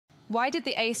Why did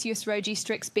the ASUS ROG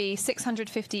Strix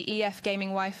B650E-F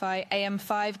gaming Wi-Fi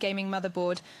AM5 gaming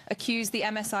motherboard accuse the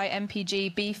MSI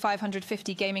MPG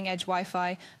B550 gaming edge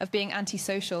Wi-Fi of being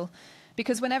antisocial?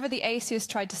 Because whenever the ASUS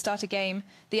tried to start a game,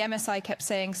 the MSI kept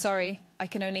saying, "Sorry, I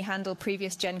can only handle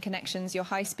previous gen connections. Your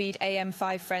high-speed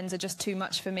AM5 friends are just too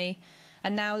much for me."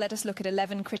 And now let us look at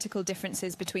 11 critical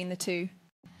differences between the two.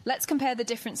 Let's compare the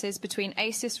differences between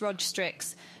ASUS ROG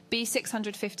Strix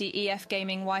B650E-F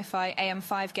gaming Wi-Fi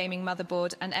AM5 gaming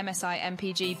motherboard and MSI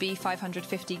MPG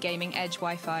B550 gaming edge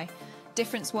Wi-Fi.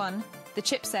 Difference 1. The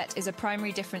chipset is a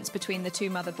primary difference between the two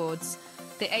motherboards.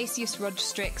 The ASUS ROG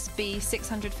Strix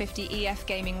B650E-F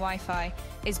gaming Wi-Fi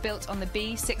is built on the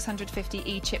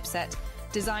B650E chipset,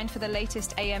 designed for the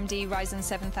latest AMD Ryzen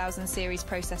 7000 series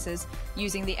processors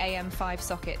using the AM5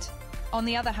 socket. On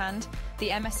the other hand, the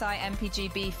MSI MPG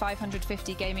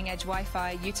B550 gaming edge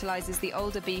Wi-Fi utilizes the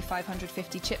older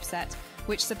B550 chipset,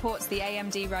 which supports the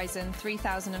AMD Ryzen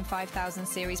 3000 and 5000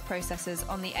 series processors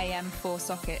on the AM4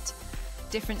 socket.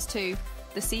 Difference 2.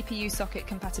 The CPU socket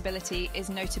compatibility is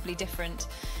notably different.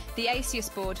 The ASUS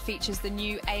board features the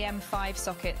new AM5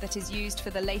 socket that is used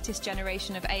for the latest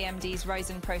generation of AMD's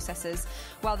Ryzen processors,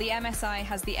 while the MSI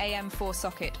has the AM4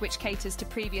 socket, which caters to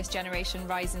previous generation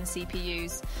Ryzen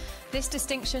CPUs. This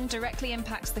distinction directly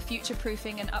impacts the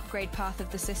future-proofing and upgrade path of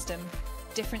the system.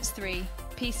 Difference 3.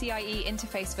 PCIe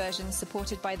interface versions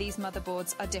supported by these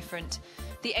motherboards are different.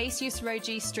 The ASUS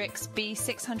ROG Strix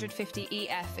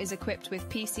B650E-F is equipped with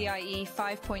PCIe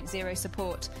 5.0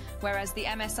 support, whereas the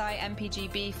MSI MPG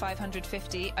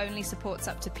B550 only supports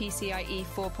up to PCIe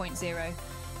 4.0.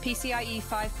 PCIe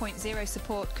 5.0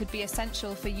 support could be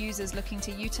essential for users looking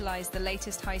to utilize the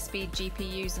latest high-speed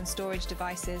GPUs and storage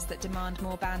devices that demand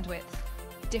more bandwidth.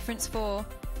 Difference 4.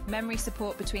 Memory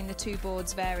support between the two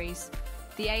boards varies.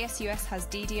 The ASUS has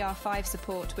DDR5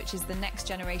 support, which is the next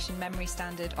generation memory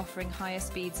standard offering higher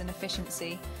speeds and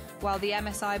efficiency, while the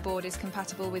MSI board is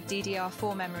compatible with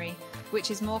DDR4 memory,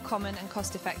 which is more common and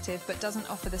cost-effective but doesn't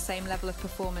offer the same level of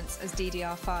performance as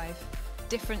DDR5.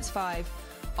 Difference 5.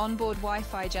 Onboard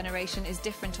Wi-Fi generation is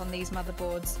different on these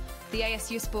motherboards. The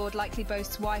ASUS board likely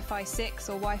boasts Wi-Fi 6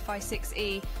 or Wi-Fi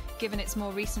 6E, given its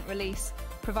more recent release,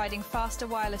 providing faster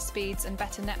wireless speeds and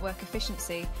better network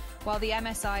efficiency, while the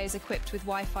MSI is equipped with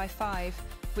Wi-Fi 5,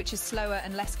 which is slower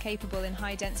and less capable in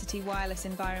high-density wireless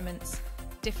environments.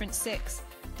 Difference 6.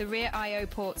 The rear I/O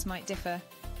ports might differ.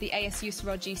 The ASUS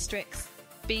ROG Strix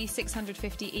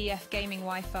B650E-F gaming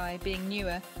Wi-Fi, being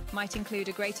newer, might include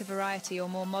a greater variety or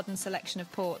more modern selection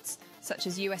of ports, such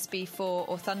as USB 4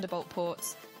 or Thunderbolt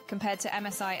ports, compared to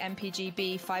MSI MPG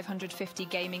B550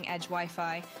 gaming edge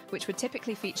Wi-Fi, which would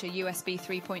typically feature USB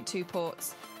 3.2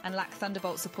 ports and lack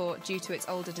Thunderbolt support due to its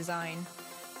older design.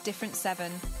 Difference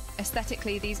 7.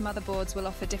 Aesthetically, these motherboards will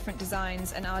offer different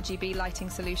designs and RGB lighting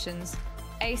solutions.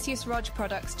 ASUS ROG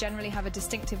products generally have a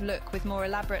distinctive look with more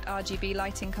elaborate RGB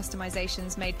lighting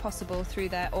customizations made possible through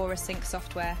their Aura Sync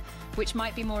software, which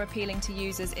might be more appealing to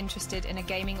users interested in a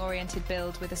gaming-oriented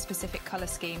build with a specific color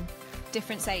scheme.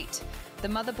 Difference 8. The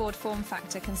motherboard form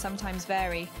factor can sometimes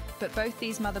vary, but both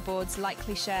these motherboards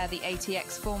likely share the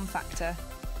ATX form factor.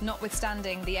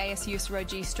 Notwithstanding, the ASUS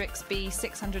ROG Strix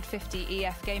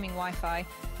B650E-F gaming Wi-Fi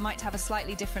might have a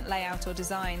slightly different layout or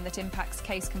design that impacts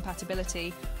case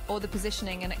compatibility or the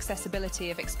positioning and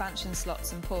accessibility of expansion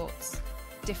slots and ports.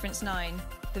 Difference 9.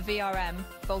 The VRM,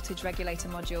 voltage regulator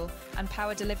module, and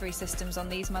power delivery systems on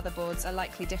these motherboards are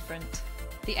likely different.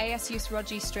 The ASUS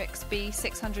ROG Strix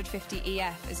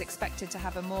B650E-F is expected to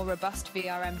have a more robust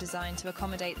VRM design to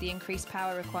accommodate the increased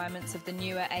power requirements of the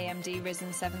newer AMD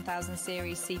Ryzen 7000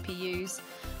 series CPUs,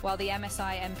 while the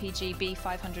MSI MPG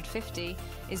B550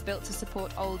 is built to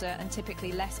support older and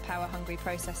typically less power-hungry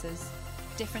processors.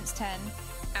 Difference 10.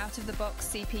 Out-of-the-box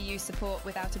CPU support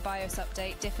without a BIOS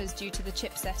update differs due to the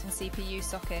chipset and CPU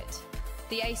socket.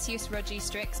 The ASUS ROG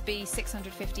Strix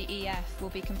B650E-F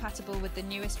will be compatible with the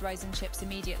newest Ryzen chips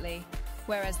immediately,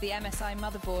 whereas the MSI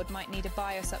motherboard might need a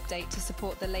BIOS update to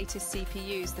support the latest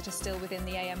CPUs that are still within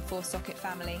the AM4 socket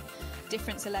family.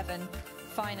 Difference 11.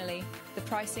 Finally, the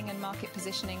pricing and market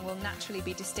positioning will naturally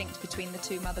be distinct between the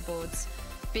two motherboards.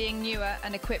 Being newer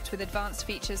and equipped with advanced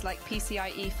features like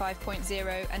PCIe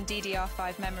 5.0 and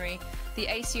DDR5 memory, the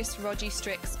ASUS ROG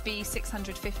Strix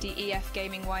B650E-F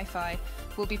gaming Wi-Fi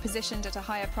will be positioned at a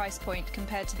higher price point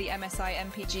compared to the MSI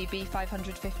MPG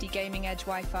B550 gaming edge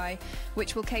Wi-Fi,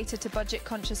 which will cater to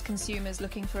budget-conscious consumers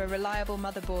looking for a reliable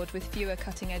motherboard with fewer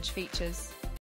cutting-edge features.